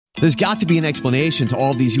There's got to be an explanation to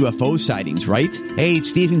all of these UFO sightings, right? Hey,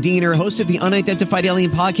 it's Stephen Diener, host of the Unidentified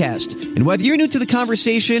Alien Podcast. And whether you're new to the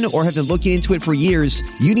conversation or have been looking into it for years,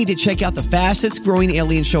 you need to check out the fastest growing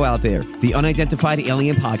alien show out there, the Unidentified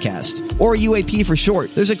Alien Podcast, or UAP for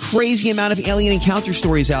short. There's a crazy amount of alien encounter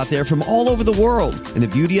stories out there from all over the world. And the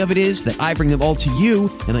beauty of it is that I bring them all to you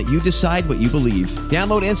and let you decide what you believe.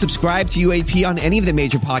 Download and subscribe to UAP on any of the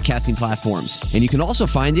major podcasting platforms. And you can also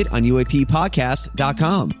find it on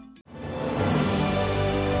UAPpodcast.com.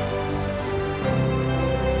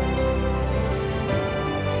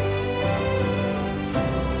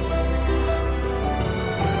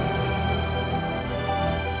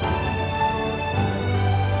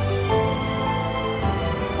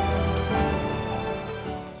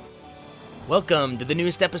 Welcome to the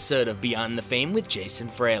newest episode of Beyond the Fame with Jason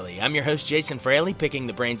Fraley. I'm your host, Jason Fraley, picking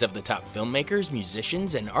the brains of the top filmmakers,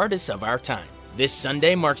 musicians, and artists of our time. This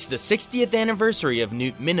Sunday marks the 60th anniversary of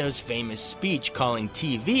Newt Minow's famous speech calling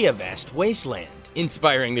TV a vast wasteland,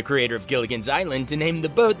 inspiring the creator of Gilligan's Island to name the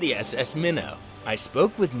boat the SS Minnow. I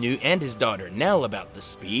spoke with Newt and his daughter Nell about the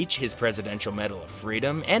speech, his Presidential Medal of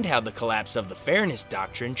Freedom, and how the collapse of the Fairness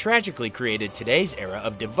Doctrine tragically created today's era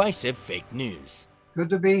of divisive fake news.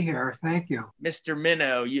 Good to be here. Thank you. Mr.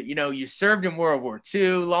 Minow, you served in World War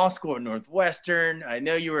II, law school at Northwestern. I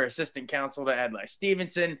know you were assistant counsel to Adlai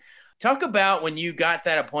Stevenson. Talk about when you got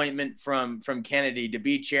that appointment from Kennedy to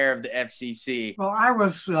be chair of the FCC. Well, I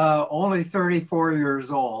was only 34 years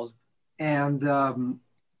old, and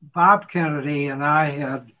Bob Kennedy and I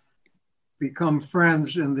had become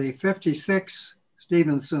friends in the 56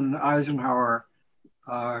 Stevenson-Eisenhower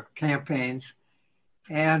campaigns.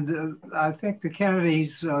 And I think the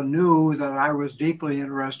Kennedys knew that I was deeply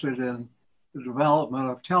interested in the development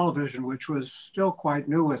of television, which was still quite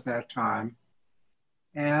new at that time.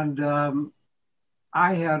 And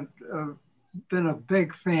I had been a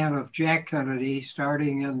big fan of Jack Kennedy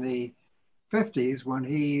starting in the 50s when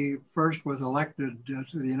he first was elected to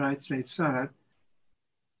the United States Senate,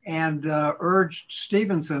 and urged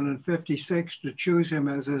Stevenson in 56 to choose him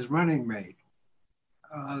as his running mate.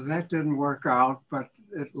 That didn't work out, but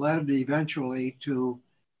it led eventually to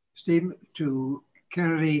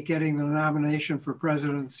Kennedy getting the nomination for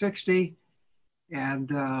President in 60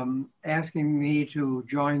 and asking me to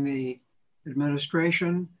join the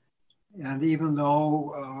administration. And even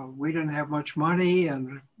though we didn't have much money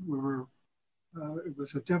and it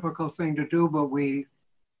was a difficult thing to do, but we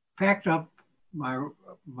packed up my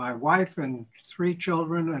wife and 3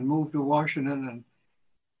 children and moved to Washington. And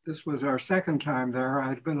this was our second time there.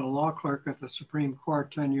 I'd been a law clerk at the Supreme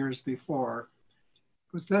Court 10 years before,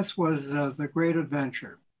 but this was the great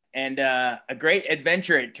adventure. And a great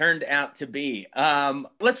adventure it turned out to be.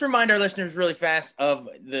 Let's remind our listeners really fast of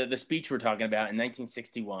the speech we're talking about in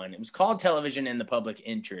 1961. It was called Television in the Public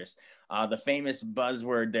Interest. The famous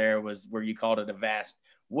buzzword there was where you called it a vast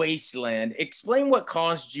wasteland. Explain what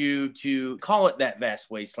caused you to call it that vast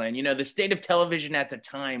wasteland. You know, the state of television at the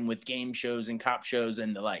time with game shows and cop shows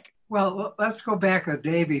and the like. Well, let's go back a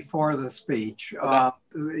day before the speech. Okay.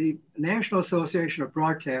 The National Association of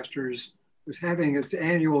Broadcasters was having its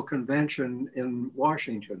annual convention in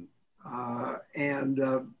Washington. And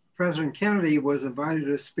President Kennedy was invited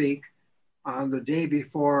to speak on the day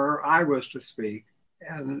before I was to speak.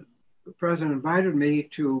 And the president invited me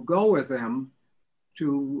to go with them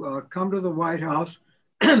to come to the White House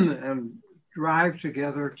and drive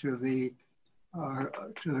together to the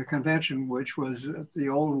convention, which was at the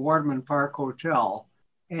old Wardman Park Hotel.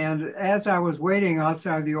 And as I was waiting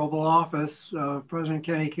outside the Oval Office, President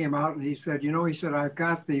Kennedy came out and he said, I've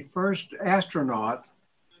got the first astronaut,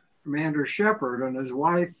 Commander Shepard, and his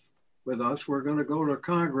wife with us. We're going to go to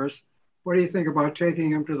Congress. What do you think about taking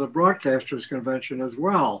him to the Broadcasters Convention as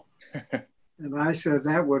well? And I said,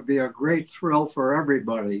 that would be a great thrill for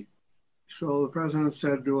everybody. So the president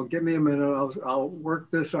said, well, give me a minute. I'll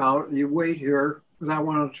work this out. You wait here because I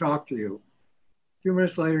want to talk to you. A few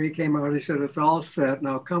minutes later, he came out. He said, it's all set.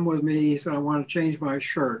 Now come with me. He said, I want to change my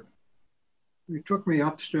shirt. He took me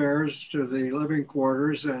upstairs to the living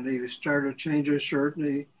quarters and he started to change his shirt. And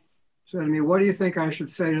he said to me, what do you think I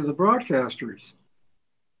should say to the broadcasters?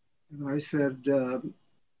 And I said,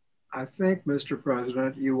 I think, Mr.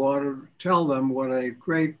 President, you ought to tell them what a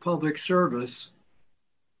great public service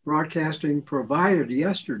broadcasting provided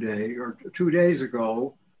yesterday or 2 days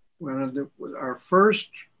ago when our first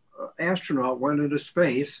astronaut went into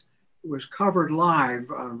space. It was covered live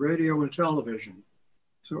on radio and television.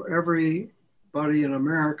 So everybody in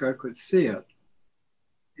America could see it.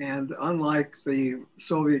 And unlike the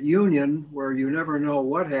Soviet Union, where you never know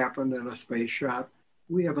what happened in a space shot,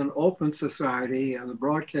 we have an open society and the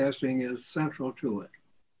broadcasting is central to it.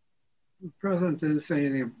 The president didn't say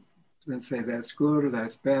anything, didn't say that's good or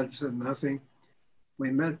that's bad, said nothing.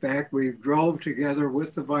 We met back, we drove together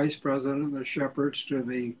with the vice president and the Shepherds to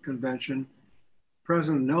the convention.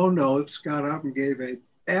 President No Notes got up and gave a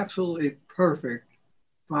absolutely perfect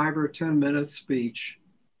 5 or 10 minute speech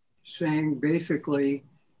saying basically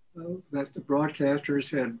that the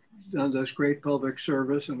broadcasters had done this great public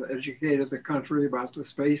service and educated the country about the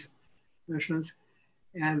space missions.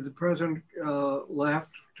 And the president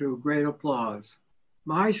left to great applause.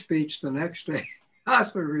 My speech the next day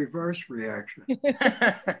got the reverse reaction.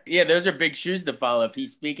 Yeah, those are big shoes to follow if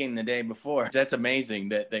he's speaking the day before. That's amazing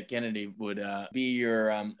that Kennedy would be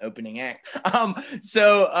your opening act.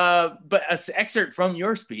 But an excerpt from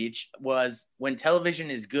your speech was, when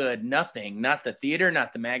television is good, nothing, not the theater,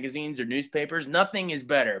 not the magazines or newspapers, nothing is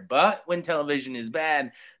better. But when television is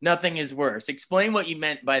bad, nothing is worse. Explain what you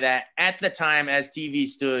meant by that at the time as TV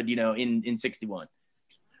stood, in 61.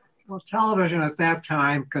 Well, television at that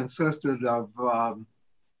time consisted of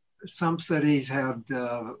some cities had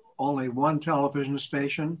only one television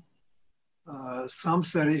station. Some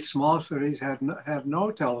cities, small cities, had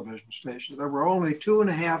no television stations. There were only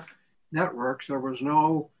 2.5 networks. There was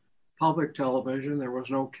no public television. There was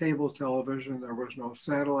no cable television. There was no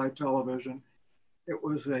satellite television. It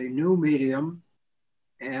was a new medium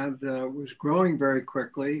and was growing very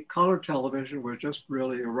quickly. Color television was just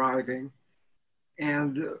really arriving.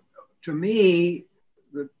 And to me,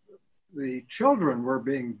 the children were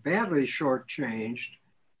being badly shortchanged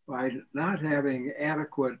by not having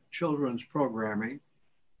adequate children's programming.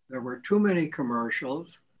 There were too many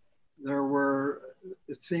commercials. There were,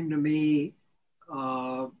 it seemed to me,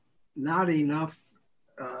 not enough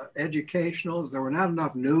educational. There were not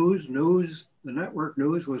enough news. The network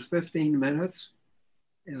news was 15 minutes,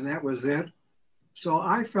 and that was it. So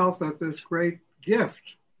I felt that this great gift,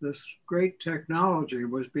 this great technology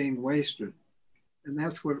was being wasted. And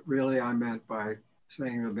that's what really I meant by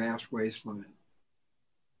saying the vast wasteland.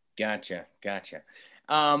 Gotcha.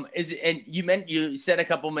 And you said a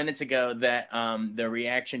couple minutes ago that the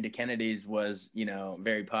reaction to Kennedy's was,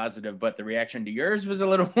 very positive, but the reaction to yours was a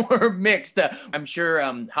little more mixed. I'm sure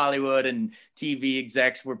Hollywood and TV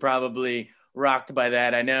execs were probably rocked by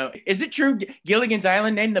that. I know. Is it true Gilligan's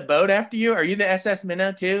Island named the boat after you? Are you the SS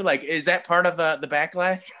Minnow too? Like, is that part of the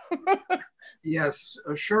backlash? Yes.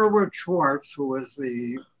 Sherwood Schwartz, who was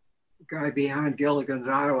the guy behind Gilligan's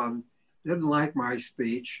Island, didn't like my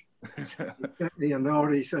speech. He sent me a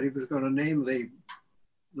note. He said he was going to name the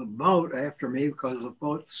boat after me because the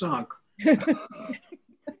boat sunk. On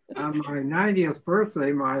my 90th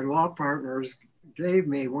birthday, my law partners gave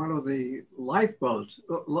me one of the lifeboats,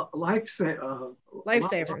 lifesavers,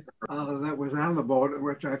 that was on the boat,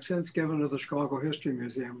 which I've since given to the Chicago History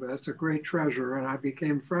Museum. But it's a great treasure, and I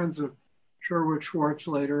became friends of Sherwood Schwartz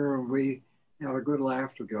later, and we had a good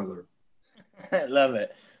laugh together. I love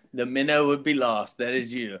it. The minnow would be lost. That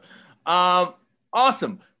is you.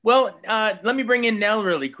 Awesome. Well, let me bring in Nell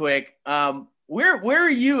really quick. Where are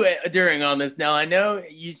you during all this, Nell? I know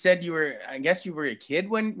you said you were a kid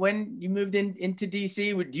when you moved into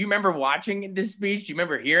DC. Do you remember watching this speech? Do you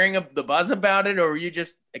remember hearing the buzz about it, or were you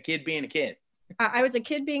just a kid being a kid? I was a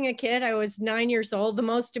kid being a kid. I was 9 years old. The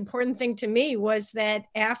most important thing to me was that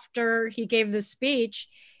after he gave the speech,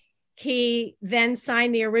 he then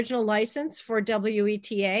signed the original license for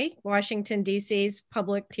WETA, Washington, D.C.'s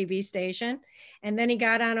public TV station. And then he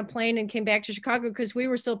got on a plane and came back to Chicago because we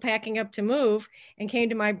were still packing up to move, and came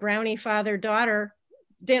to my brownie father-daughter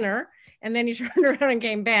dinner. And then he turned around and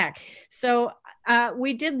came back. So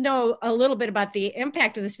we did know a little bit about the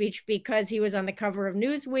impact of the speech because he was on the cover of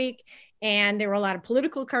Newsweek, and there were a lot of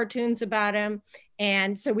political cartoons about him.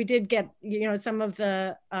 And so we did get, some of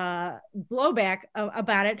the blowback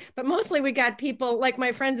about it, but mostly we got people like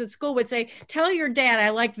my friends at school would say, tell your dad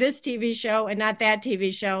I like this TV show and not that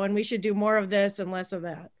TV show, and we should do more of this and less of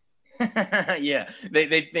that. Yeah,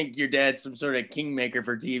 they think your dad's some sort of kingmaker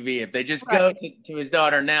for TV. If they just go to his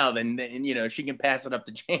daughter now, then she can pass it up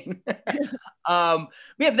the chain.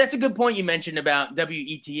 Yeah, that's a good point you mentioned about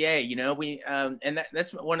WETA. We and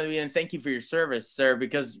that's one of the, and thank you for your service, sir,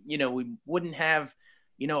 because we wouldn't have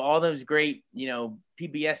all those great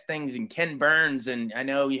PBS things, and Ken Burns, and I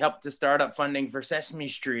know you helped to start up funding for Sesame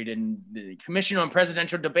Street and the Commission on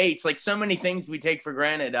Presidential Debates, like so many things we take for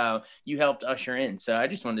granted. You helped usher in, so I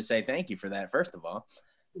just wanted to say thank you for that, first of all.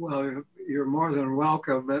 Well, you're more than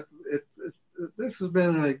welcome. This has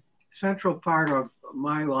been a central part of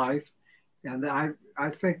my life, and I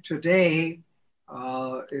think today,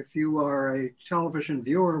 if you are a television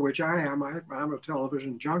viewer, which I am, I'm a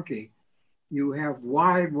television junkie, you have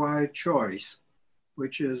wide choice.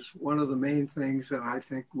 which is one of the main things that I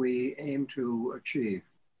think we aim to achieve.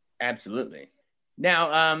 Absolutely.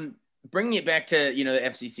 Now, bringing it back to, the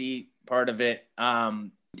FCC part of it,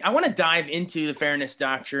 I want to dive into the fairness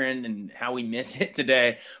doctrine and how we miss it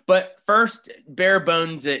today. But first, bare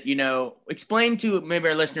bones it, explain to maybe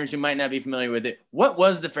our listeners who might not be familiar with it, what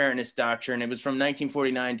was the fairness doctrine? It was from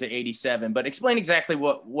 1949 to 87, but explain exactly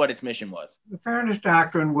what its mission was. The fairness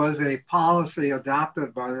doctrine was a policy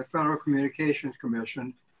adopted by the Federal Communications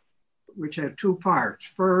Commission, which had two parts.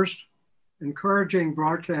 First, encouraging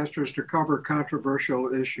broadcasters to cover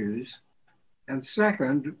controversial issues. And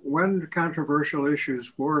second, when controversial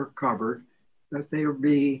issues were covered, that they would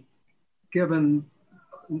be given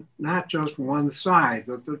not just one side,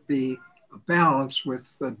 but there'd be a balance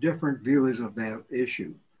with the different views of that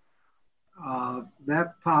issue.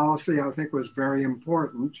 That policy, I think, was very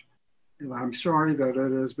important, and I'm sorry that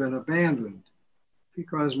it has been abandoned,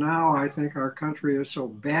 because now I think our country is so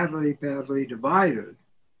badly divided.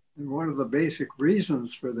 And one of the basic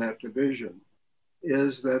reasons for that division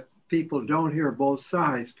is that people don't hear both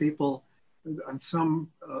sides. People on some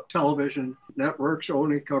television networks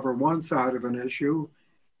only cover one side of an issue.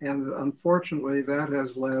 And unfortunately, that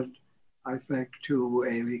has led, I think, to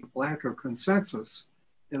a lack of consensus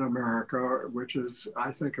in America, which is,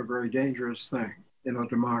 I think, a very dangerous thing in a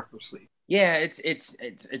democracy. Yeah, it's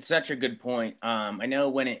such a good point. I know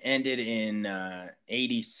when it ended in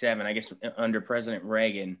 87, I guess under President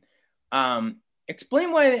Reagan,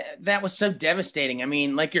 explain why that was so devastating. I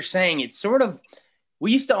mean, like you're saying, it's sort of,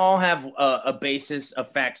 we used to all have a basis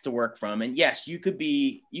of facts to work from. And yes, you could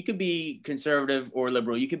be conservative or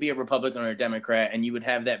liberal. You could be a Republican or a Democrat, and you would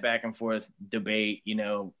have that back and forth debate,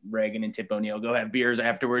 Reagan and Tip O'Neill, go have beers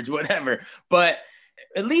afterwards, whatever. But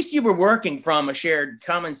at least you were working from a shared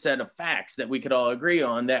common set of facts that we could all agree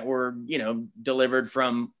on that were, delivered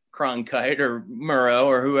from Cronkite or Murrow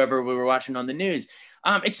or whoever we were watching on the news.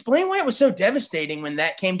 Explain why it was so devastating when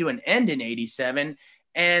that came to an end in 87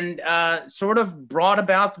 and sort of brought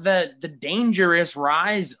about the dangerous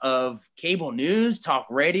rise of cable news, talk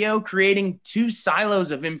radio, creating two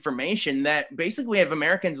silos of information that basically have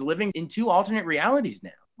Americans living in two alternate realities now.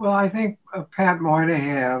 Well, I think Pat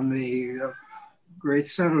Moynihan, the great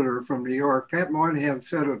senator from New York, Pat Moynihan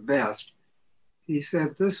said it best. He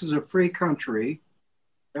said, "This is a free country.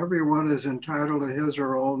 Everyone is entitled to his or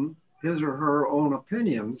her own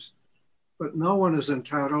opinions, but no one is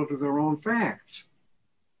entitled to their own facts."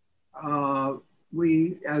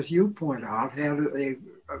 We, as you point out, had a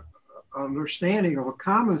understanding of a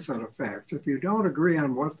common set of facts. If you don't agree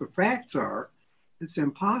on what the facts are, it's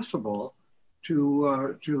impossible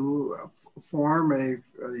to form a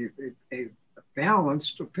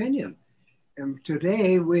balanced opinion. And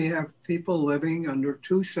today we have people living under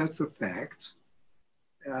two sets of facts.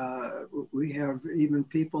 We have even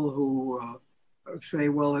people who say,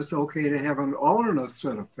 well, it's okay to have an alternate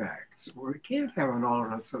set of facts. Well, we can't have an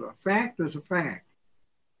alternate set of fact is a fact.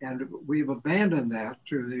 And we've abandoned that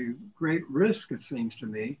to the great risk, it seems to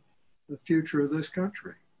me, the future of this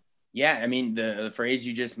country. Yeah, I mean, the phrase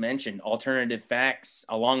you just mentioned, alternative facts,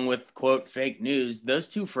 along with, quote, fake news, those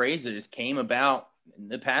two phrases came about in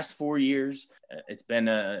the past 4 years. It's been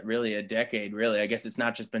really a decade, really. I guess it's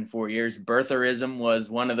not just been 4 years. Birtherism was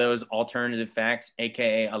one of those alternative facts,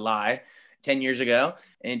 AKA a lie, 10 years ago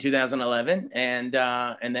in 2011. And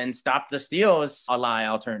then Stop the Steal is a lie,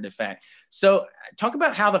 alternative fact. So talk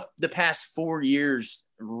about how the past 4 years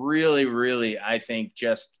really, I think,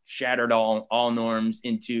 just shattered all norms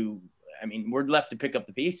into, I mean, we're left to pick up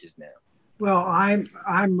the pieces now. Well, I'm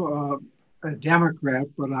a Democrat,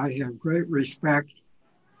 but I have great respect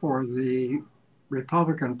for the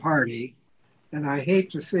Republican Party. And I hate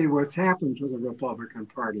to see what's happened to the Republican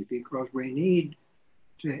Party, because we need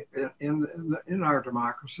to, in our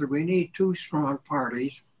democracy, we need two strong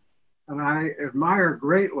parties. And I admire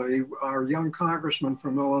greatly our young congressman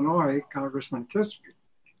from Illinois, Congressman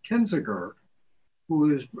Kinzinger,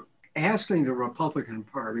 who is asking the Republican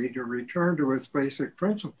Party to return to its basic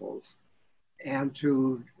principles and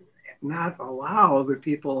to not allow the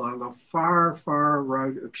people on the far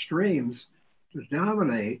right extremes to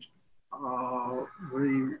dominate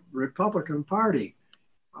the Republican Party.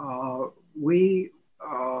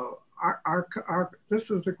 This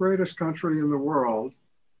is the greatest country in the world,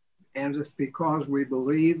 and it's because we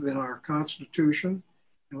believe in our Constitution,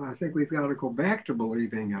 and I think we've got to go back to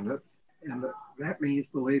believing in it, and that means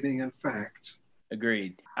believing in facts.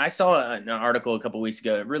 Agreed. I saw an article a couple of weeks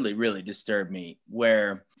ago that really, really disturbed me,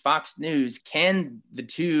 where Fox News the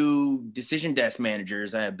two decision desk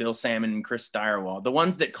managers, Bill Salmon and Chris Stirewall, the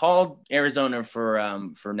ones that called Arizona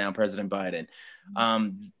for now President Biden,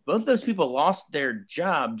 both those people lost their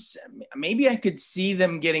jobs. Maybe I could see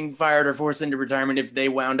them getting fired or forced into retirement if they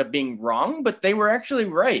wound up being wrong, but they were actually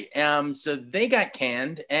right. So they got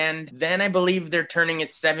canned. And then I believe they're turning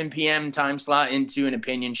its 7 p.m. time slot into an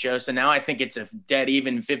opinion show. So now I think it's a dead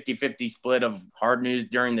even 50-50 split of hard news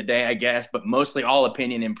during the day, I guess, but mostly all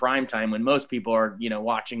opinion in prime time when most people are,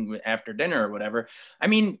 watching after dinner or whatever. I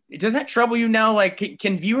mean, does that trouble you now? Like,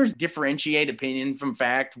 can viewers differentiate opinion from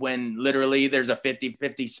fact when literally there's a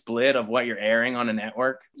 50-50 split of what you're airing on a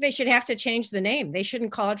network? They should have to change the name. They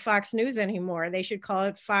shouldn't call it Fox News anymore. They should call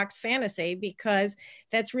it Fox Fantasy, because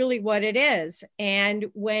that's really what it is. And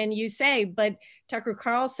when you say, but Tucker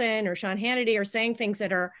Carlson or Sean Hannity are saying things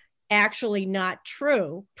that are actually not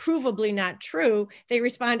true, provably not true, they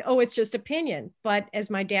respond, oh, it's just opinion. But as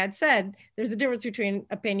my dad said, there's a difference between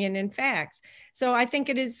opinion and facts. So I think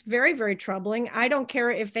it is very, very troubling. I don't care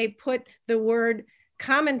if they put the word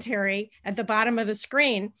commentary at the bottom of the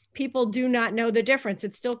screen. People do not know the difference.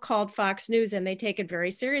 It's still called Fox News, and they take it very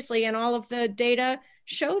seriously, and all of the data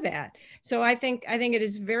show that. So I think it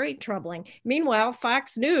is very troubling. Meanwhile,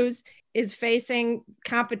 Fox News is facing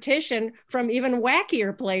competition from even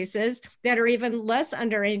wackier places that are even less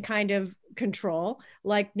under any kind of control,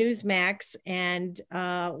 like Newsmax and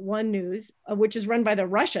One News, which is run by the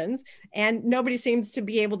Russians, and nobody seems to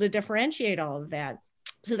be able to differentiate all of that.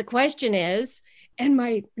 So the question is, and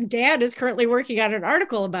my dad is currently working on an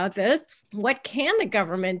article about this, what can the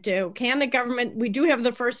government do? We do have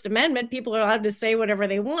the First Amendment. People are allowed to say whatever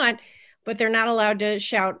they want, but they're not allowed to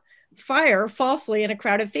shout fire falsely in a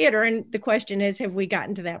crowded theater. And the question is, have we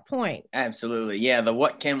gotten to that point? Absolutely. Yeah. The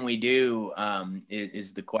what can we do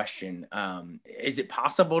is the question. Is it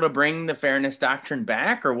possible to bring the fairness doctrine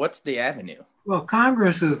back, or what's the avenue? Well,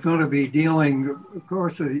 Congress is going to be dealing, of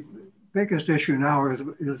course, the biggest issue now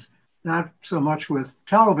is not so much with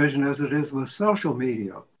television as it is with social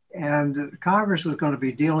media. And Congress is going to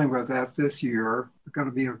be dealing with that this year. It's going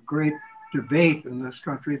to be a great debate in this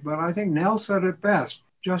country. But I think Nell said it best.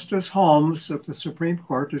 Justice Holmes at the Supreme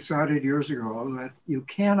Court decided years ago that you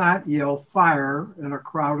cannot yell fire in a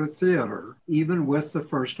crowded theater, even with the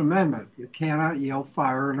First Amendment. You cannot yell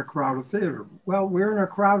fire in a crowded theater. Well, we're in a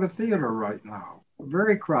crowded theater right now, a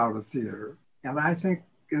very crowded theater. And I think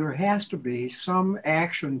there has to be some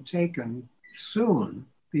action taken soon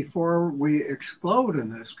before we explode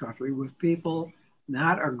in this country with people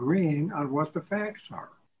not agreeing on what the facts are.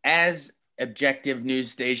 As objective news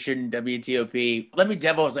station, WTOP, let me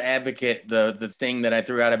devil's advocate the thing that I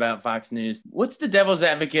threw out about Fox News. What's the devil's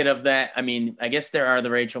advocate of that? I mean, I guess there are the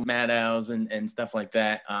Rachel Maddows and stuff like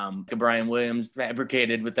that. Brian Williams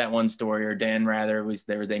fabricated with that one story, or Dan Rather was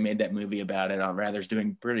there. They made that movie about it. Rather's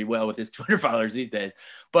doing pretty well with his Twitter followers these days.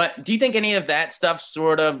 But do you think any of that stuff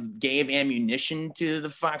sort of gave ammunition to the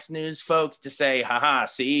Fox News folks to say, haha,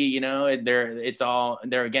 see,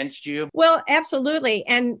 they're against you? Well, absolutely.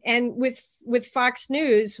 And with Fox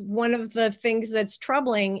News, one of the things that's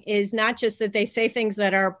troubling is not just that they say things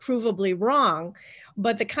that are provably wrong,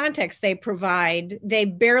 but the context they provide. They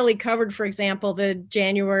barely covered, for example, the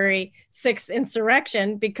January 6th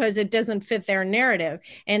insurrection because it doesn't fit their narrative.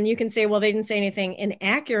 And you can say, well, they didn't say anything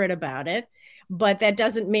inaccurate about it, but that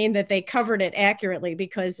doesn't mean that they covered it accurately,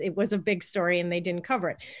 because it was a big story and they didn't cover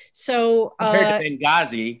it. So compared to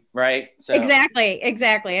Benghazi, right? So. Exactly,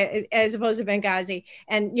 as opposed to Benghazi,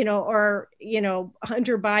 and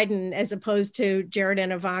Hunter Biden as opposed to Jared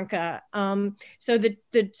and Ivanka. So the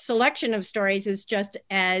selection of stories is just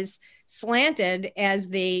as slanted as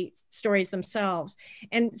the stories themselves.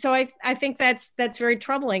 And so I think that's very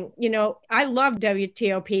troubling. I love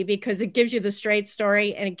WTOP because it gives you the straight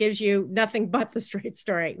story, and it gives you nothing but the straight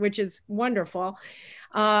story, which is wonderful.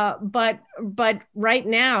 But right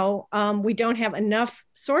now, we don't have enough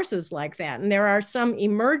sources like that. And there are some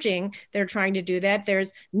emerging, they're trying to do that.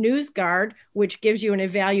 There's NewsGuard, which gives you an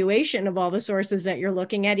evaluation of all the sources that you're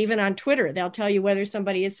looking at. Even on Twitter, they'll tell you whether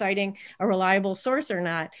somebody is citing a reliable source or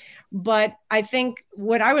not. But I think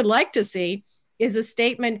what I would like to see is a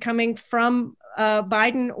statement coming from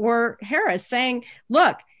Biden or Harris saying,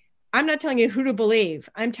 look, I'm not telling you who to believe.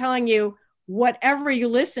 I'm telling you, whatever you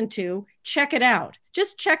listen to, check it out.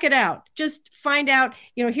 Just check it out. Just find out,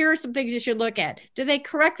 here are some things you should look at. Do they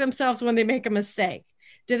correct themselves when they make a mistake?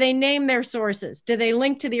 Do they name their sources? Do they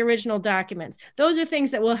link to the original documents? Those are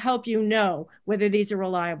things that will help you know whether these are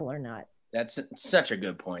reliable or not. That's such a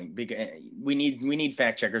good point. Because we need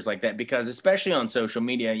fact checkers like that, because especially on social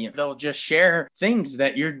media, they'll just share things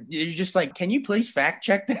that you're just like, can you please fact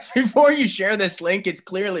check this before you share this link? It's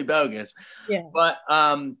clearly bogus. Yeah. But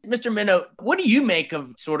Mr. Minow, what do you make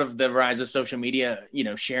of sort of the rise of social media,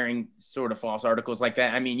 sharing sort of false articles like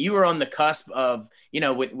that? I mean, you were on the cusp of,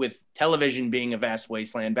 with television being a vast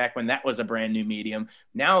wasteland back when that was a brand new medium.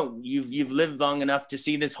 Now you've lived long enough to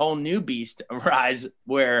see this whole new beast rise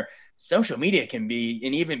where social media can be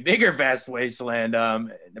an even bigger vast wasteland.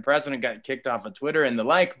 The president got kicked off of Twitter and the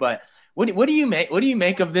like, but what do you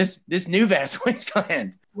make of this new vast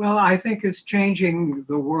wasteland? Well, I think it's changing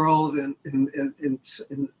the world, and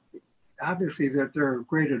obviously that there are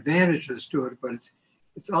great advantages to it, but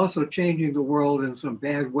it's also changing the world in some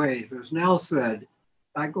bad ways. As Nell said,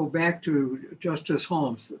 I go back to Justice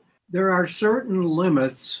Holmes. There are certain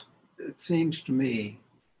limits, it seems to me,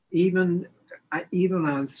 even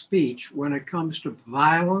on speech, when it comes to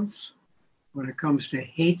violence, when it comes to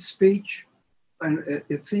hate speech. And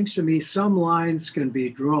it seems to me some lines can be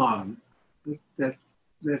drawn that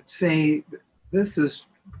say this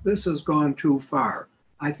has gone too far.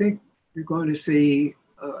 I think you're going to see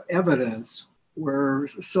evidence where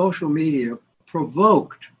social media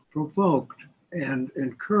provoked and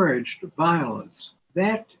encouraged violence.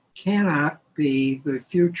 That cannot be the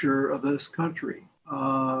future of this country.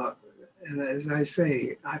 And as I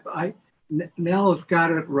say, Nell's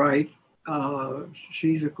got it right.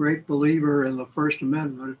 She's a great believer in the First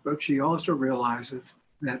Amendment, but she also realizes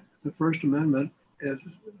that the First Amendment, as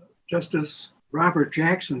Justice Robert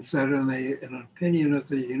Jackson said in an opinion of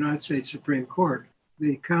the United States Supreme Court,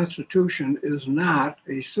 the Constitution is not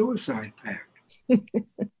a suicide pact.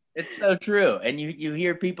 It's so true. And you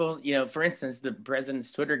hear people, for instance, the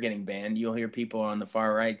president's Twitter getting banned, you'll hear people on the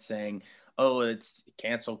far right saying, oh, it's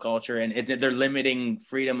cancel culture and they're limiting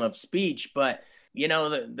freedom of speech. But,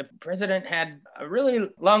 the president had a really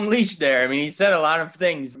long leash there. I mean, he said a lot of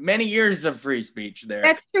things, many years of free speech there.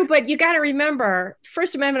 That's true. But you got to remember,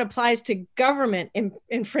 First Amendment applies to government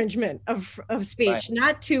infringement of speech, right,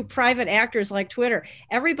 not to private actors like Twitter.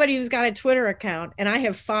 Everybody who's got a Twitter account, and I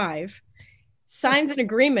have 5, signs an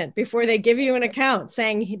agreement before they give you an account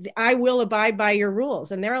saying, I will abide by your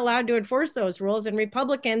rules. And they're allowed to enforce those rules. And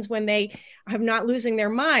Republicans, when they are not losing their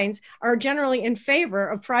minds, are generally in favor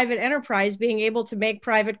of private enterprise being able to make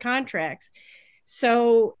private contracts.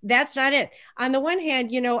 So that's not it. On the one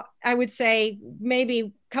hand, I would say maybe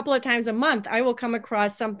a couple of times a month, I will come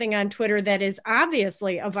across something on Twitter that is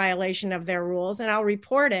obviously a violation of their rules, and I'll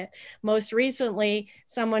report it. Most recently,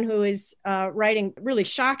 someone who is writing really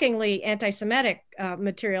shockingly anti-Semitic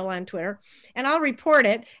material on Twitter, and I'll report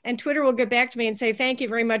it, and Twitter will get back to me and say, thank you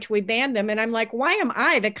very much, we banned them. And I'm like, why am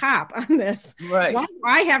I the cop on this? Right. Why do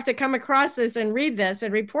I have to come across this and read this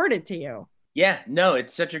and report it to you? Yeah, no,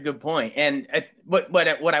 it's such a good point. And what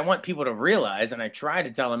I want people to realize, and I try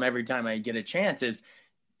to tell them every time I get a chance, is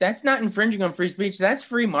that's not infringing on free speech. That's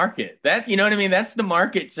free market. That, you know what I mean? That's the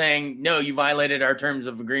market saying, no, you violated our terms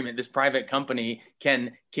of agreement. This private company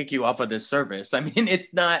can kick you off of this service. I mean,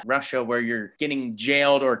 it's not Russia where you're getting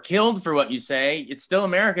jailed or killed for what you say. It's still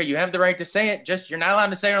America. You have the right to say it. Just you're not allowed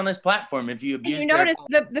to say it on this platform if you abuse. And you notice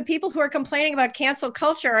the people who are complaining about cancel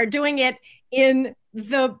culture are doing it in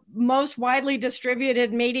the most widely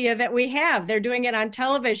distributed media that we have. They're doing it on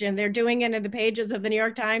television. They're doing it in the pages of the New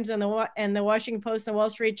York Times and the Washington Post and the Wall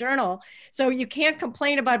Street Journal. So you can't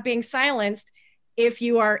complain about being silenced if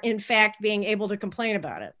you are in fact being able to complain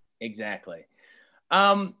about it. Exactly.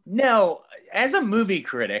 Now, as a movie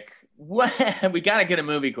critic, we got to get a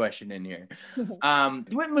movie question in here.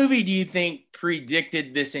 What movie do you think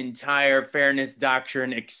predicted this entire fairness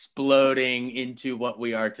doctrine exploding into what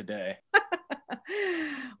we are today?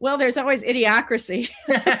 Well, there's always Idiocracy,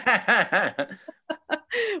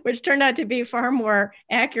 which turned out to be far more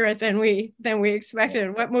accurate than we expected. Yeah.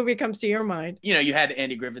 What movie comes to your mind? You had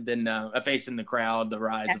Andy Griffith in A Face in the Crowd, The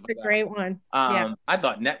Rise That's of a great one. Yeah. I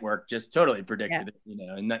thought Network just totally predicted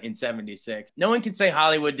it, in 76. No one can say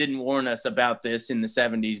Hollywood didn't warn us about this in the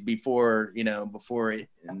 70s before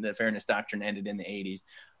the fairness doctrine ended in the 80s.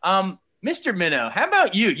 Mr. Minow, how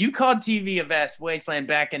about you? You called TV a vast wasteland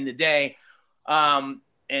back in the day.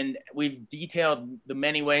 And we've detailed the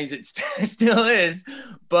many ways it still is,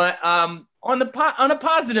 but on a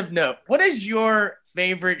positive note, what is your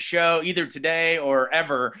favorite show, either today or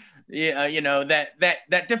ever,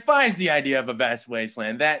 that defies the idea of a vast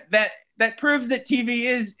wasteland, that proves that TV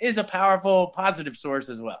is a powerful, positive source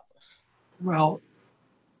as well? Well,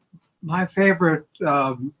 my favorite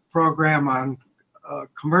program on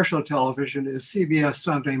commercial television is CBS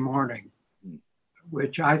Sunday Morning,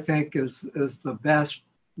 which I think is the best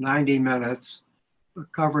 90 minutes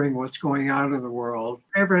covering what's going on in the world.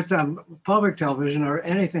 Favorites on public television are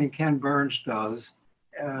anything Ken Burns does,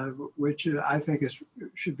 which I think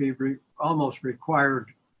should be almost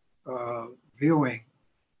required viewing.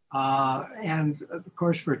 And of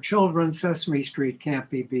course, for children, Sesame Street can't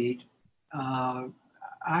be beat. I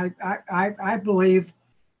believe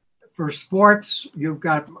for sports,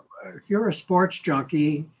 if you're a sports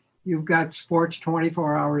junkie, you've got sports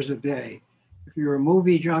 24 hours a day. If you're a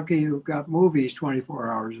movie junkie, you've got movies 24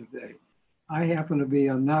 hours a day. I happen to be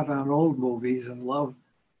a nut on old movies and love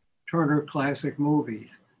Turner Classic Movies,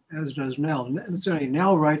 as does Nell.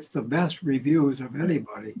 Nell writes the best reviews of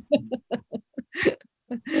anybody.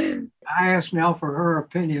 I asked Nell for her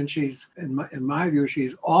opinion. She's, in my view,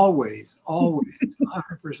 she's always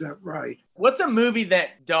 100% right. What's a movie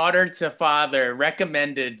that daughter to father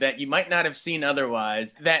recommended that you might not have seen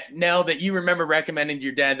otherwise, that Nell, that you remember recommending to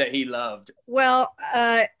your dad that he loved? Well,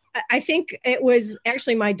 I think it was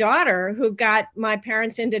actually my daughter who got my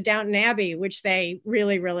parents into Downton Abbey, which they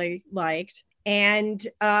really, really liked. And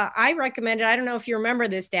I recommended, I don't know if you remember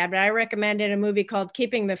this, Dad, but I recommended a movie called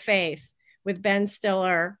Keeping the Faith with Ben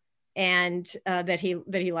Stiller, and that he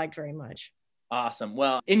liked very much. Awesome.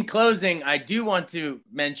 Well, in closing, I do want to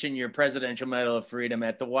mention your Presidential Medal of Freedom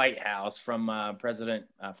at the White House from former President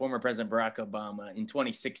Barack Obama in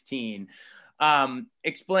 2016.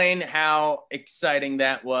 Explain how exciting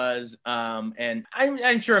that was. And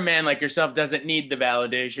I'm sure a man like yourself doesn't need the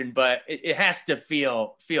validation, but it has to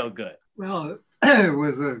feel good. Well, it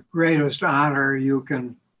was the greatest honor you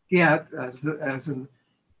can get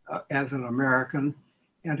as an American,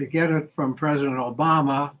 and to get it from President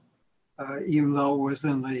Obama, even though it was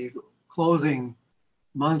in the closing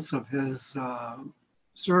months of his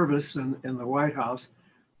service in the White House,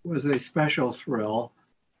 was a special thrill.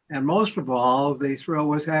 And most of all, the thrill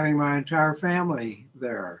was having my entire family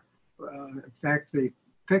there. In fact, the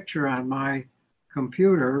picture on my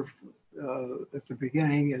computer at the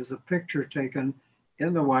beginning is a picture taken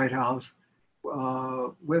in the White House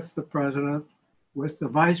with the president, with the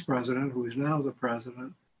vice president, who is now the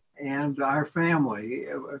president, and our family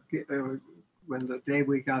when the day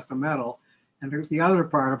we got the medal. And the other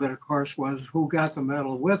part of it, of course, was who got the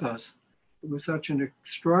medal with us. It was such an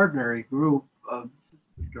extraordinary group of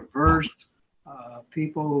diverse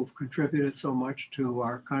people who've contributed so much to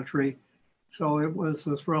our country. So it was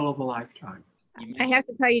the thrill of a lifetime. I have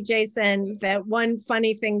to tell you, Jason, that one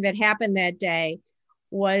funny thing that happened that day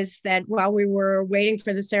was that while we were waiting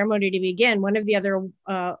for the ceremony to begin, one of the other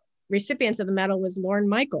recipients of the medal was Lorne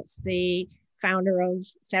Michaels, the founder of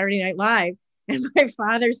Saturday Night Live. And my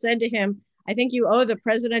father said to him, I think you owe the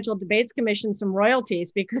Presidential Debates Commission some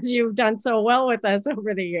royalties because you've done so well with us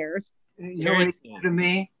over the years. You know what he said to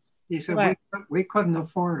me? He said, we couldn't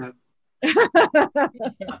afford it.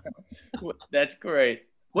 That's great.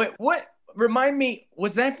 What remind me,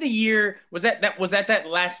 was that the year, was that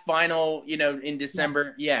last final, in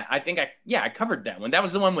December? Yeah, I think I covered that one. That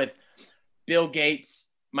was the one with Bill Gates,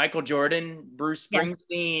 Michael Jordan, Bruce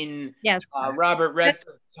Springsteen, yes, Robert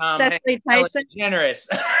Redford, Tom Cecily Hanks, Tyson. Generous.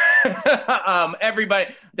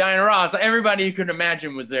 Everybody, Diana Ross, everybody you could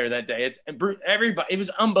imagine was there that day. Everybody. It was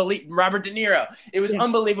unbelievable. Robert De Niro. It was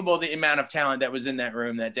unbelievable the amount of talent that was in that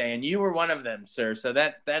room that day, and you were one of them, sir. So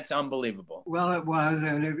that's unbelievable. Well, it was.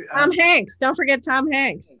 And Tom Hanks. Don't forget Tom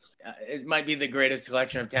Hanks. It might be the greatest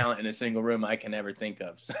collection of talent in a single room I can ever think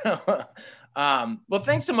of. So, well,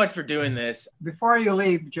 thanks so much for doing this. Before you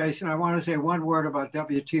leave, Jason, I want to say one word about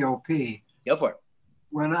WTOP. Go for it.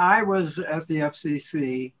 When I was at the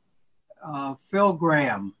FCC, Phil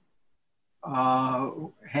Graham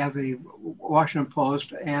had the Washington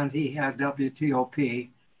Post and he had WTOP.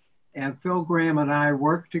 And Phil Graham and I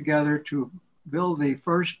worked together to build the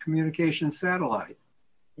first communication satellite.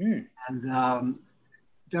 And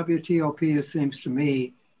WTOP, it seems to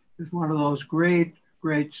me, is one of those great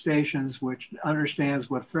stations which understands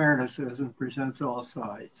what fairness is and presents all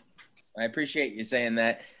sides. I appreciate you saying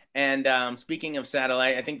that. And speaking of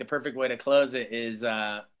satellite, I think the perfect way to close it is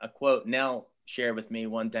a quote Nell shared with me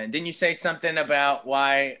one time. Didn't you say something about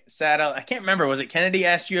why satellite? I can't remember. Was it Kennedy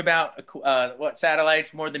asked you about what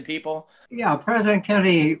satellites more than people? Yeah, President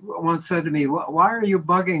Kennedy once said to me, why are you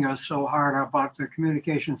bugging us so hard about the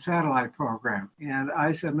communication satellite program? And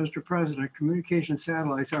I said, Mr. President, communication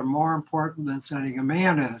satellites are more important than sending a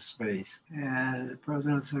man into space. And the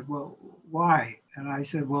president said, well, why? And I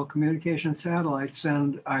said, well, communication satellites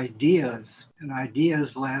send ideas, and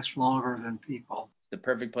ideas last longer than people. the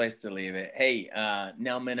perfect place to leave it. Hey,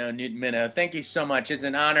 Newt Minow, thank you so much. It's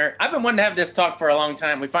an honor. I've been wanting to have this talk for a long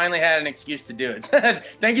time. We finally had an excuse to do it.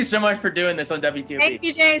 Thank you so much for doing this on WTOP. Thank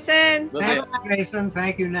you, Jason. Thank you, Jason.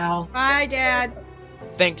 Thank you, Nell. Bye, Dad.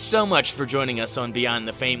 Thanks so much for joining us on Beyond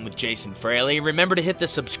the Fame with Jason Fraley. Remember to hit the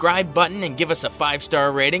subscribe button and give us a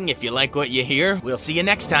 5-star rating if you like what you hear. We'll see you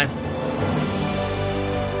next time.